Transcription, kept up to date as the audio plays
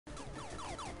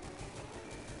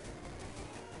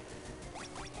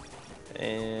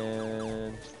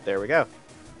And there we go.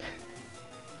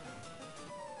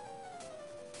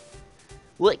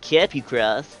 What cap you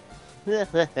cross?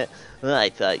 I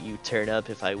thought you'd turn up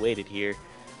if I waited here.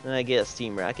 I guess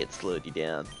Team Rocket slowed you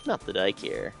down. Not that I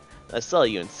care. I saw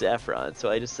you in Saffron, so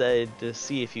I decided to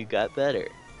see if you got better.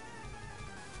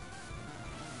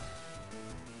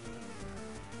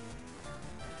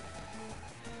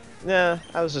 Nah,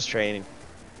 I was just training.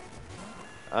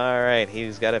 Alright,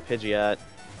 he's got a Pidgeot.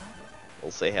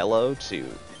 We'll say hello to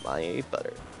my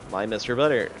Mr.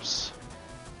 Butters.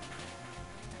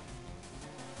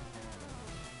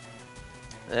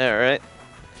 Alright.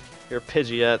 Your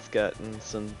Pidgeot's got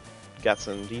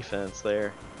some defense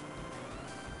there.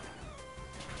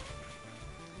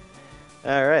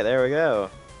 Alright, there we go.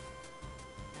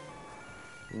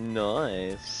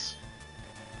 Nice.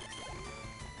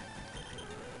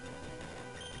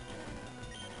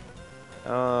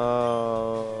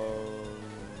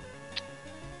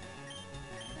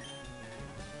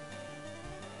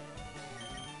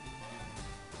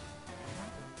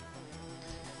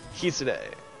 Kisune.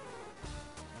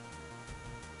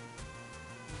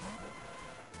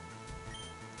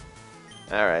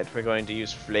 Alright, we're going to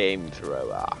use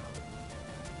Flamethrower.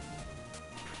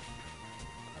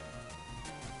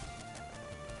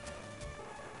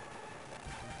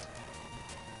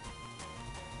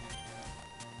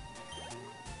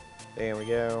 There we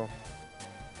go.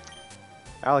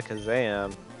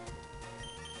 Alakazam.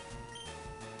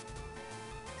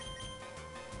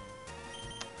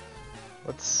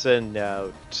 Let's send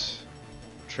out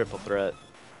Triple Threat.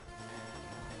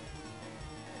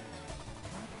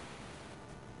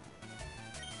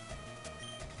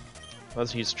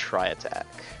 Let's use Tri Attack.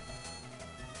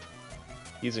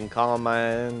 Using Calm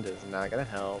Mind is not gonna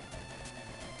help.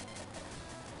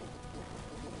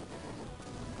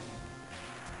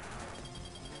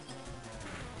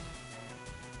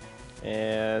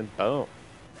 And boom.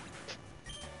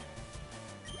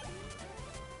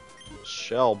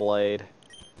 Shell Blade.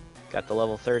 Got the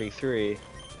level 33.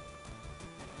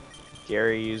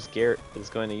 Gary is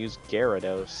going to use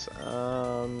Gyarados.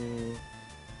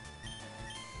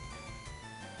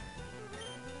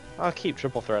 I'll keep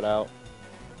Triple Threat out.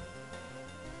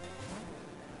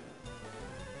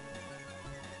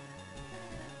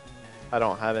 I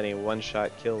don't have any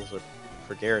one-shot kills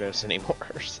for Gyarados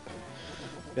anymore, so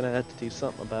I'm gonna have to do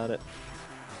something about it.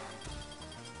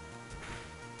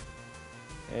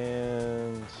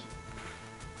 And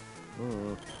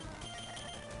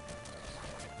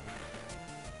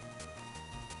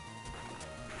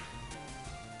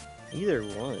either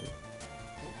one.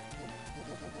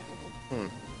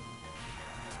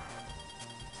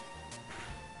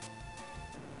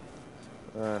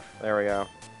 There we go.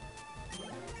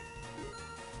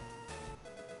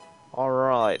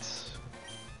 Alright.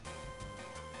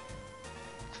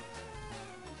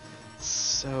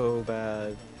 So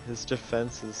bad. His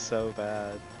defense is so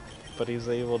bad. But he's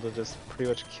able to just pretty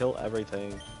much kill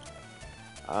everything.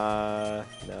 No.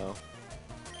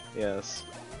 Yes.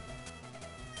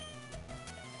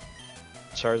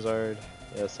 Charizard.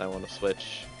 Yes, I want to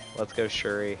switch. Let's go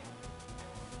Shuri.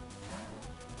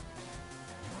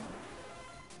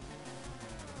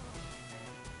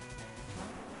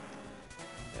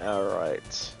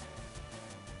 Alright.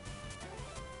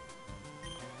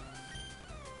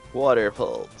 Water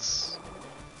Pulse.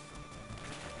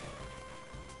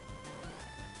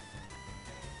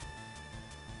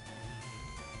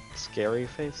 Scary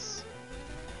Face?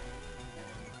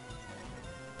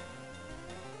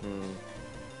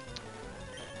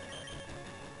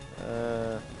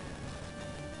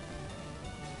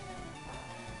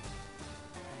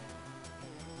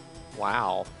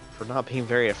 Wow. For not being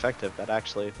very effective, that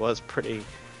actually was pretty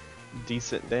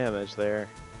decent damage there.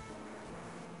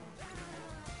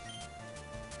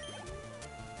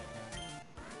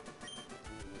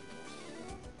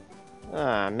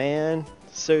 Ah, man.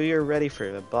 So you're ready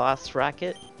for the boss,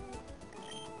 Rocket?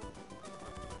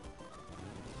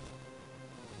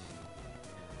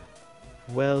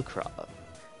 Well,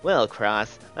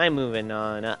 Cross, I'm moving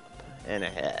on up and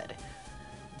ahead.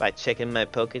 By checking my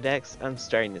Pokédex, I'm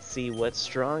starting to see what's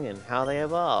strong and how they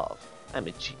evolve. Am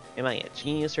I a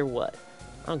genius or what?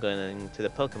 I'm going into the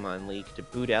Pokemon League to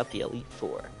boot out the Elite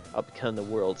Four. I'll become the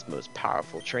world's most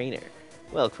powerful trainer.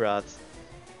 Well, Cross,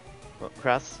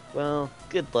 well,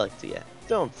 good luck to ya.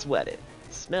 Don't sweat it.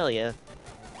 Smell ya.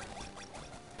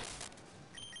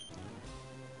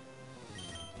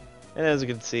 And as you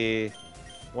can see,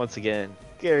 once again,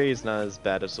 Gary's not as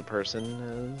bad as a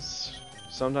person as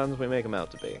sometimes we make him out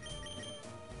to be.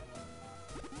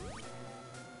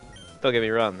 Don't get me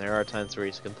wrong, there are times where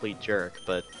he's a complete jerk,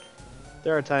 but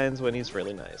there are times when he's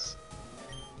really nice.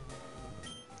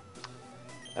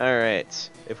 Alright,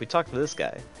 if we talk to this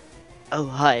guy. Oh,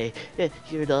 hi.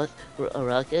 You're not a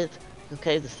rocket? You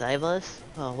came to save us?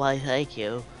 Oh, why, thank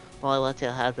you. Well, I want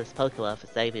to have this Pokemon for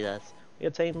saving us. We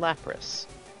obtained Lapras.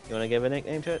 You want to give a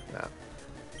nickname to it? No.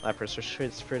 Lapras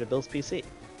is for to Bill's PC.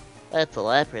 That's a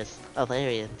Lapras, a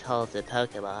very intelligent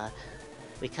Pokemon.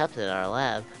 We kept it in our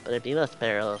lab, but it'd be much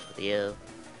better off with you.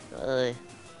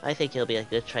 I think you'll be a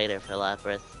good trainer for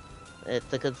Lapras.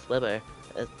 It's a good swimmer.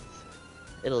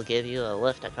 It'll give you a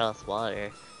lift across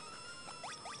water.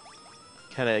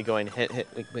 Kind of going hit,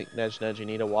 wink, nudge, nudge. You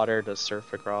need a water to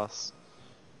surf across.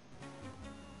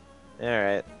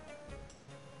 Alright.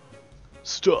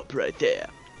 Stop right there.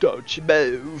 Don't you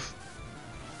move.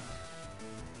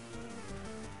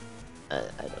 I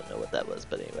don't know what that was,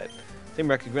 but anyway. Team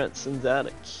Rocket Grunt sends out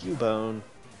a Cubone.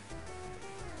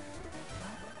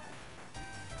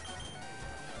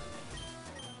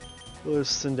 Let's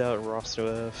send out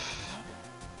Rostov.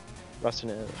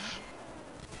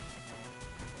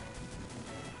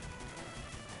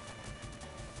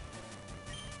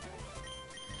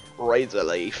 Razor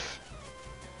Leaf.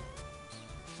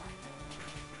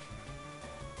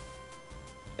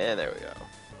 And there we go.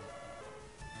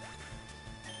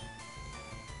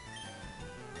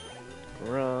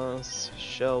 Ross,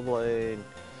 Shellblade,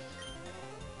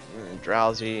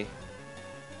 Drowsy.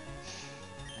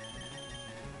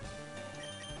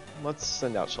 Let's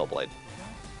send out Shellblade.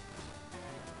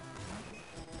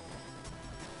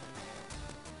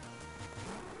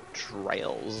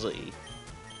 Drowsy.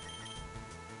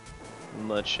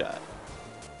 Mudshot.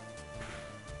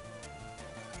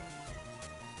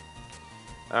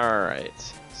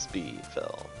 Alright, Speed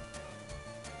Fill.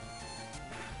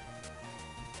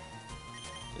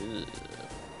 Ugh.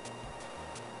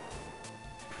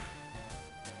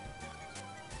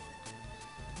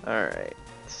 Alright.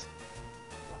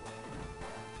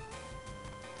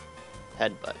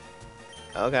 Headbutt.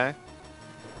 Okay.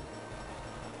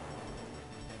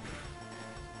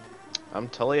 I'm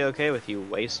totally okay with you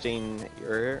wasting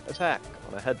your attack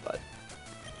on a headbutt.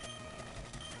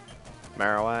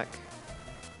 Marowak.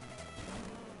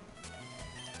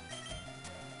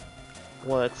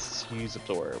 Let's use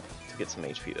Absorb to get some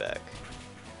HP back.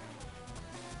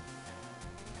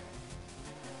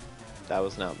 That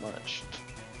was not much.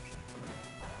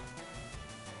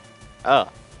 Oh.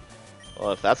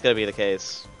 Well, if that's gonna be the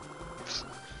case,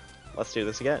 let's do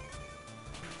this again.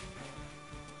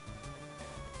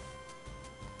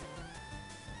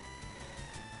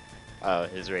 Oh,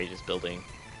 his rage is building.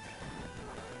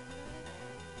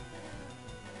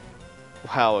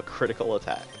 Wow, a critical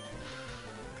attack.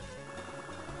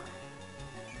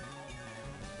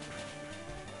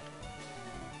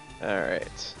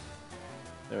 Alright.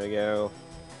 There we go.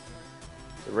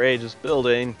 The rage is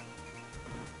building.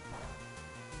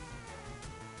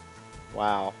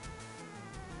 Wow.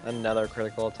 Another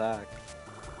critical attack.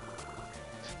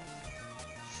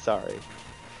 Sorry.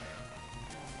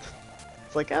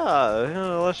 It's like,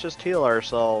 let's just heal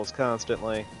ourselves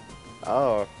constantly.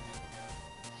 Oh.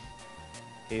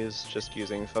 He's just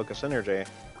using focus energy.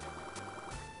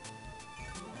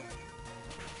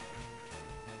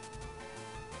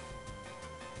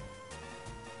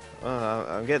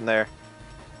 I'm getting there.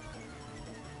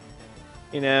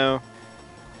 You know,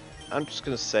 I'm just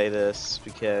gonna say this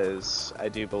because I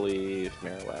do believe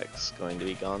Marowak's going to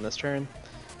be gone this turn.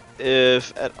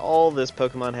 If at all this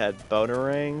Pokemon had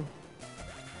Bonerang,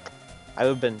 I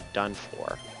would have been done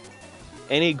for.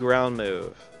 Any ground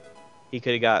move, he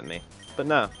could have got me. But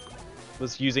no,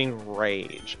 was using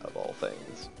Rage of all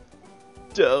things.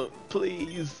 Don't,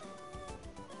 please.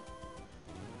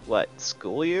 What,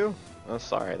 school you? Oh,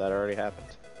 sorry, that already happened.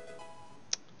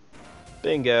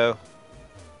 Bingo.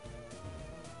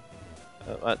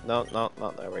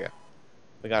 No, there we go.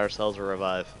 We got ourselves a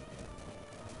revive.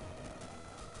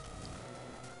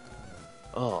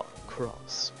 Oh,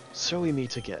 Cross. So we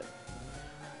meet again.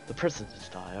 The President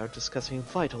and I are discussing a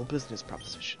vital business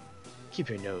proposition. Keep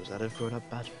your nose out of grown-up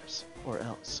matters, or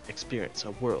else experience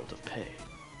a world of pain.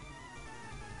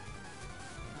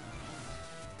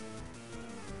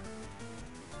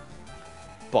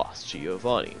 Boss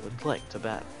Giovanni would like to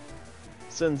battle.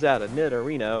 Sends out a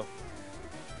Nidorino.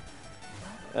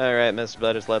 Alright, Mr.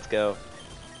 Butters, let's go.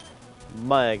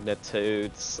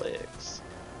 Magnitude 6.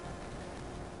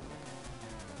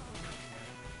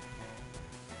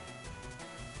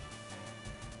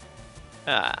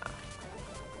 Ah.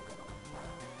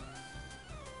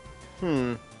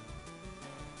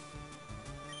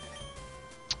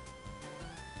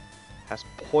 Has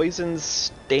Poison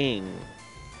Sting.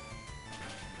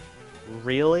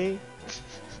 Really?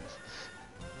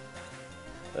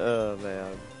 Oh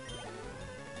man.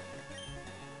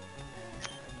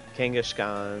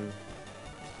 Kangaskhan.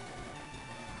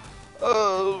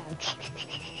 Oh.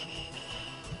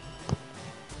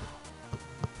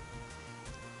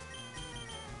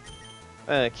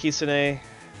 Kisune.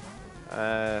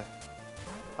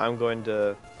 I'm going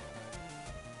to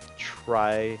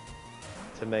try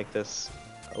to make this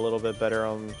a little bit better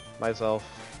on myself.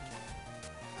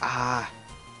 Ah.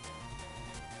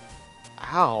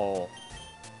 Ow.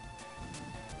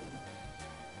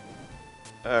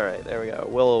 Alright, there we go.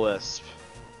 Will-O-Wisp.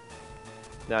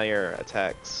 Now your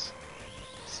attacks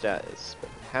stat is been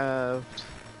halved.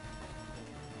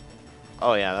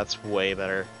 Oh yeah, that's way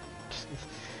better.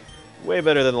 Way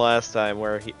better than last time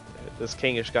where this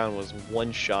Kangaskhan was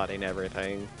one-shotting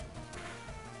everything.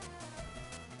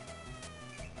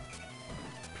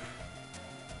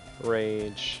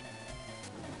 Rage.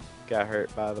 Got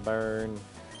hurt by the burn.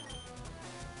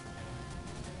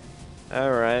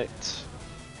 Alright.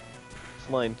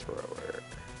 Flamethrower.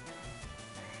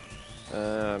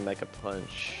 Make a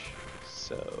punch.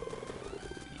 So,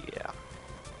 yeah.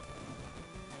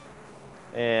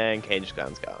 And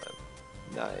Kangaskhan's gone.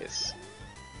 Nice.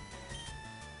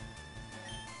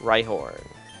 Rhyhorn.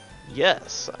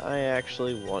 Yes, I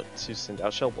actually want to send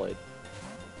out Shellblade.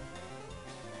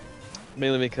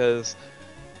 Mainly because,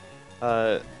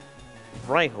 Rhyhorn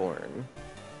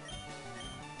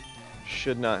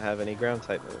should not have any ground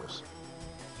type moves.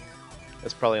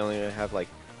 It's probably only going to have like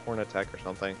Horn Attack or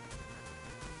something.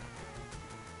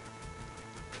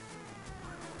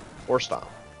 Or Stomp.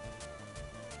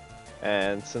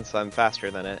 And since I'm faster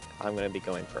than it, I'm going to be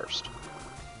going first.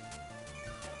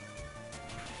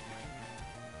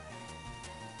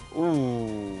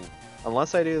 Ooh.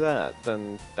 Unless I do that,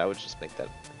 then that would just make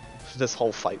this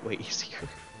whole fight way easier.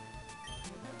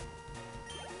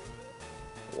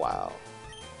 Wow.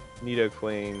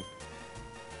 Nidoqueen.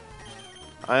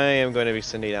 I am going to be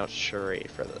sending out Shuri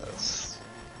for this.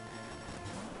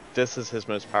 This is his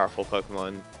most powerful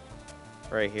Pokemon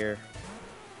right here.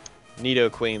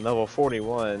 Nidoqueen, level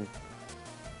 41.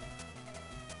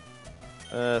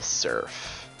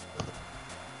 Surf.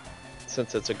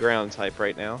 Since it's a ground type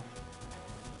right now,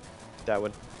 that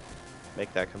would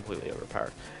make that completely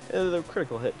overpowered. The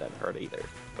critical hit doesn't hurt either,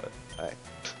 but I.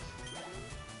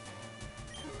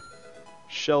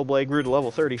 Shellblade grew to level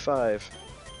 35.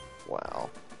 Wow.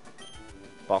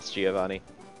 Boss Giovanni.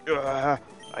 Ugh,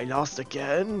 I lost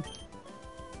again?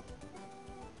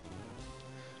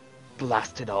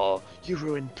 Blast it all. You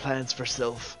ruined plans for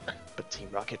self. But Team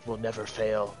Rocket will never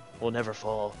fail. Will never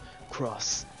fall.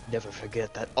 Cross. Never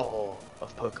forget that all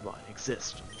of Pokemon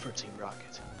exist for Team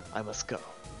Rocket. I must go,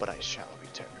 but I shall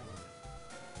return.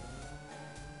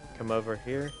 Come over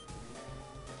here.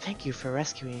 Thank you for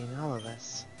rescuing all of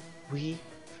us. We,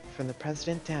 from the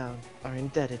President down, are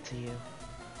indebted to you.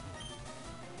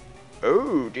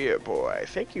 Oh, dear boy,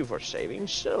 thank you for saving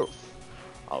self.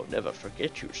 I'll never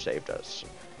forget you saved us.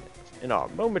 In our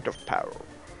moment of peril,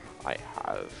 I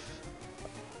have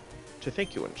to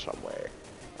thank you in some way.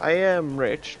 I am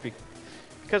rich,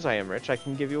 because I am rich, I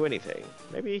can give you anything.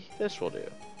 Maybe this will do.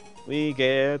 We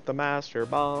get the Master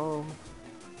Ball.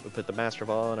 We put the Master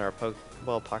Ball in our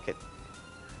Pokeball pocket.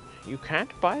 You can't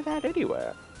buy that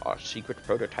anywhere. Our secret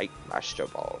prototype Master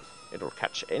Ball. It'll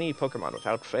catch any Pokemon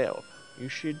without fail. You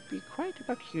should be quiet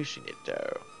about using it,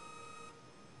 though.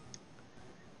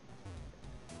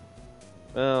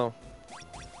 Well,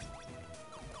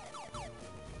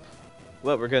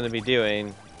 what we're going to be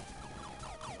doing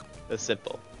is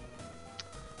simple.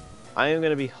 I am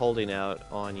going to be holding out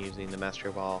on using the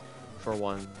Master Ball for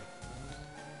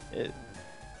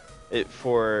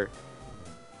for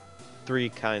 3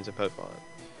 kinds of Pokemon.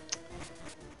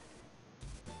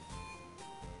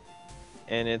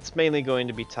 And it's mainly going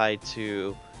to be tied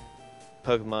to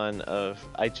Pokemon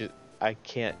I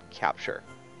can't capture.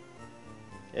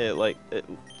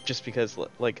 Just because the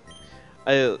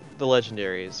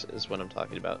legendaries is what I'm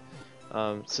talking about.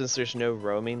 Since there's no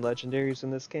roaming legendaries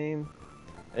in this game,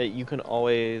 you can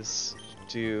always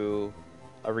do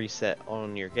a reset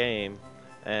on your game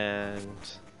and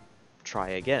try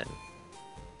again.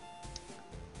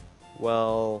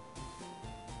 Well,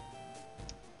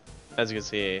 as you can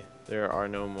see, there are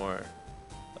no more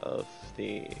of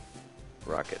the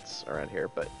rockets around here,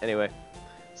 but anyway,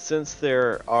 since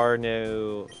there are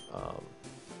no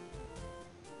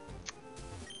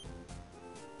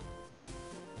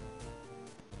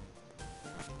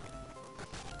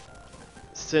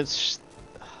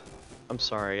I'm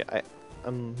sorry,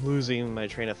 I'm losing my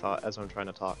train of thought as I'm trying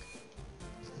to talk.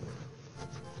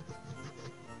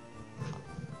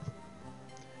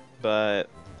 But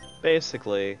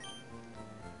basically,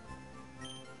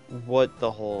 what the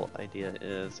whole idea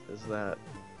is that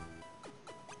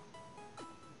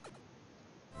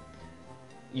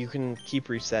you can keep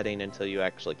resetting until you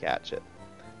actually catch it.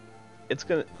 It's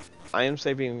gonna. I am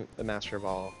saving the Master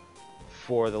Ball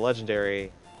for the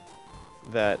legendary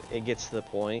that it gets to the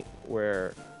point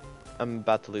where I'm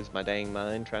about to lose my dang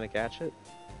mind trying to catch it.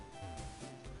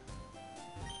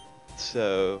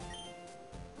 So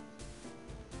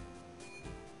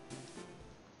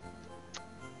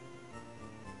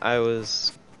I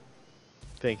was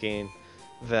thinking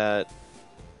that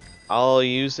I'll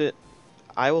use it.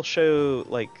 I will show,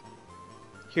 like,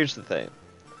 here's the thing.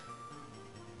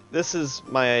 This is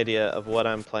my idea of what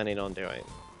I'm planning on doing.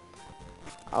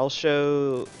 I'll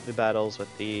show the battles with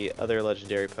the other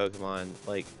legendary Pokemon,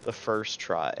 like, the first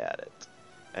try at it.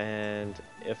 And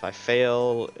if I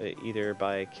fail, either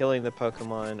by killing the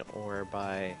Pokemon or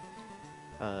by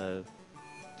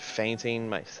fainting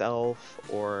myself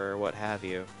or what have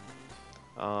you,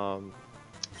 I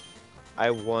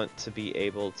want to be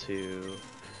able to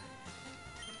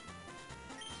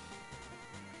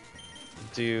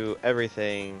do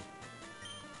everything.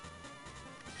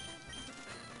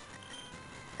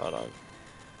 Hold on.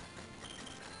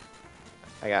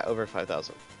 I got over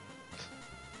 5,000.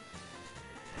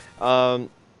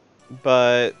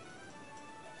 But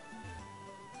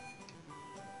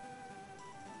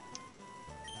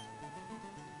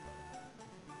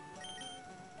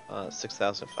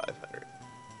 6,500.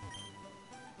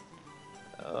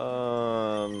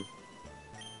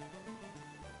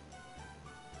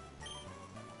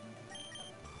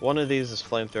 One of these is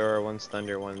flamethrower, one's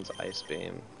thunder, one's ice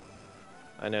beam.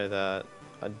 I know that.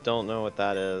 I don't know what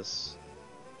that is.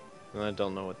 And I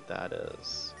don't know what that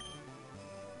is.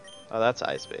 Oh, that's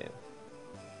ice beam.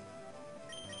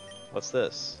 What's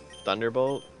this?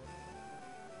 Thunderbolt?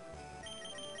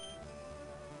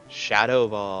 Shadow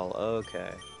ball.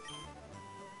 Okay.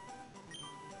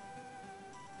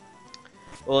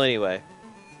 Well, anyway.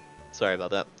 Sorry about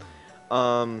that.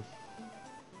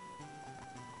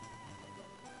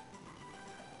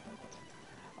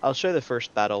 I'll show the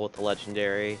first battle with the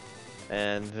legendary,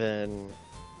 and then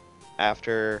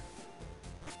after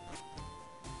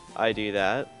I do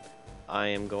that, I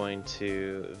am going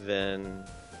to then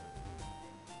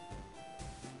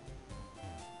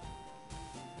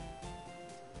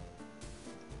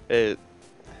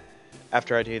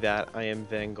after I do that, I am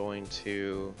then going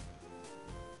to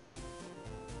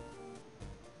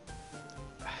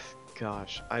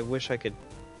gosh, I wish I could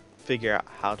figure out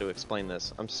how to explain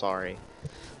this. I'm sorry.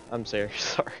 I'm very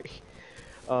sorry.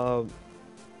 I'll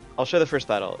show the first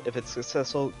battle. If it's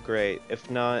successful, great.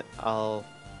 If not, I'll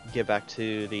get back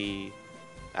to the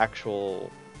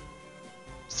actual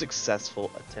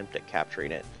successful attempt at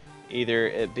capturing it. Either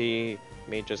it be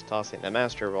me just tossing the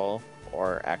Master Ball,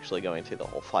 or actually going through the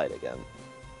whole fight again.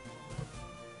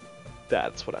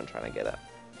 That's what I'm trying to get at.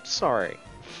 Sorry.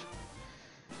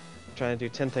 I'm trying to do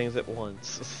 10 things at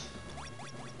once.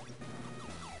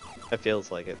 It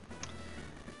feels like it.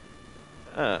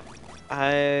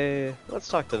 Let's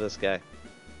talk to this guy.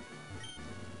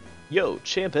 Yo,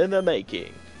 champ in the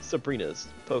making. Sabrina's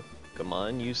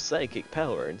Pokemon use psychic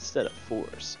power instead of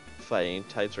force. Fighting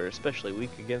types are especially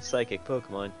weak against psychic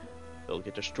Pokemon. They'll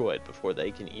get destroyed before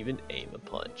they can even aim a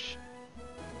punch.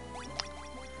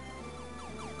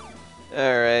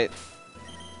 Alright.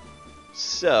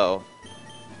 So,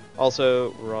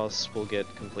 also, Ross will get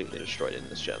completely destroyed in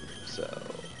this gym, so...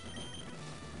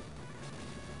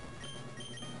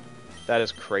 That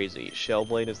is crazy.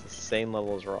 Shellblade is the same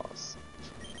level as Ross.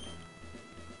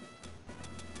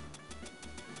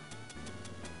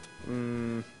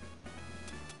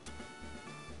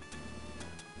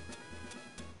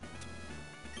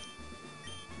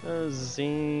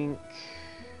 Zinc.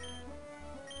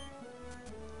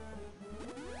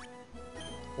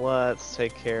 Let's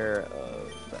take care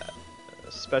of that.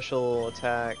 Special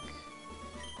attack.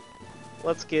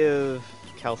 Let's give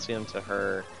calcium to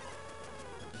her.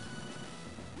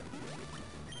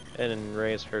 And then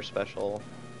raise her special.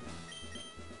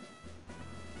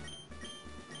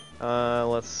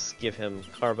 Let's give him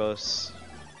Carbos.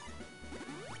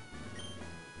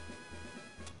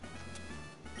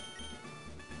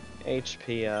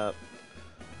 HP up.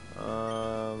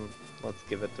 Let's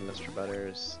give it to Mr.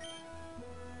 Butters.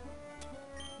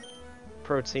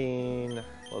 Protein.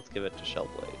 Let's give it to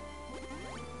Shellblade.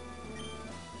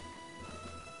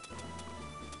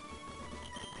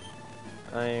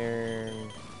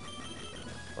 Iron.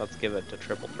 Let's give it to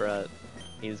Triple Threat.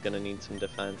 He's gonna need some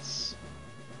defense.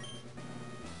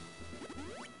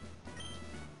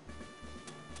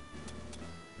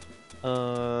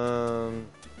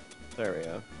 There we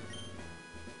go.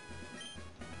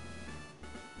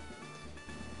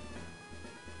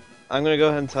 I'm gonna go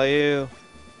ahead and tell you,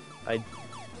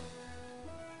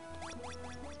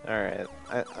 Alright,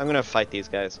 I'm gonna fight these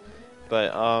guys,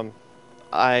 but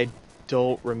I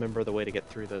don't remember the way to get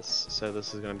through this, so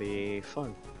this is gonna be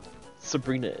fun.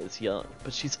 Sabrina is young,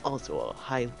 but she's also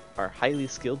our highly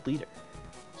skilled leader.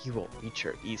 You won't reach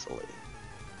her easily.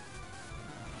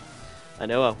 I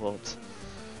know I won't,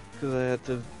 because I have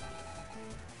to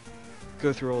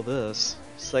go through all this.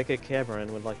 Psychic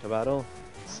Cameron would like to battle.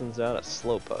 Sends out a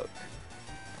slowpoke.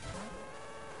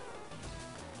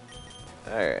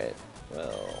 Alright,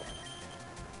 well.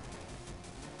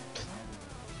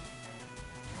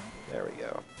 There we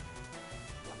go.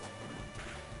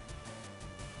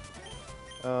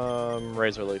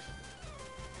 Razor Leaf.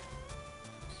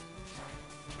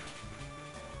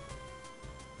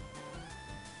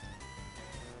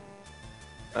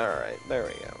 Alright, there we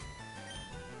go.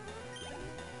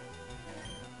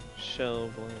 Shell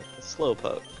Blade.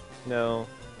 Slowpoke. No.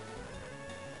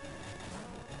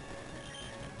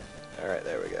 Alright,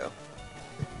 there we go.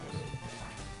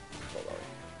 Hold on.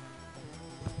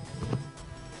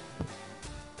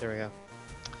 There we go.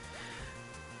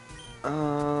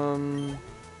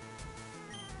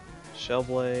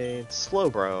 Shellblade,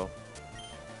 Slowbro.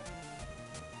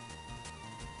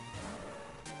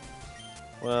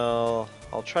 Well,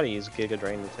 I'll try to use Giga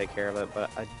Drain to take care of it, but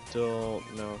I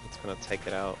don't know if it's gonna take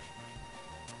it out.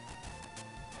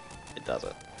 It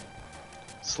doesn't.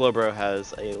 Slowbro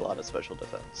has a lot of special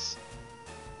defense.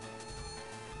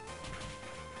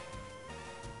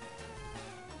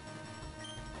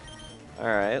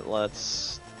 Alright,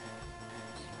 let's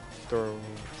throw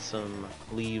some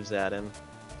leaves at him.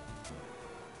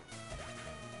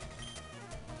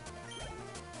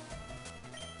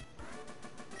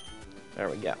 There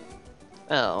we go.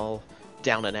 Oh,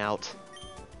 down and out.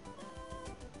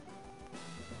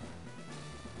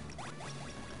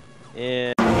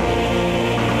 And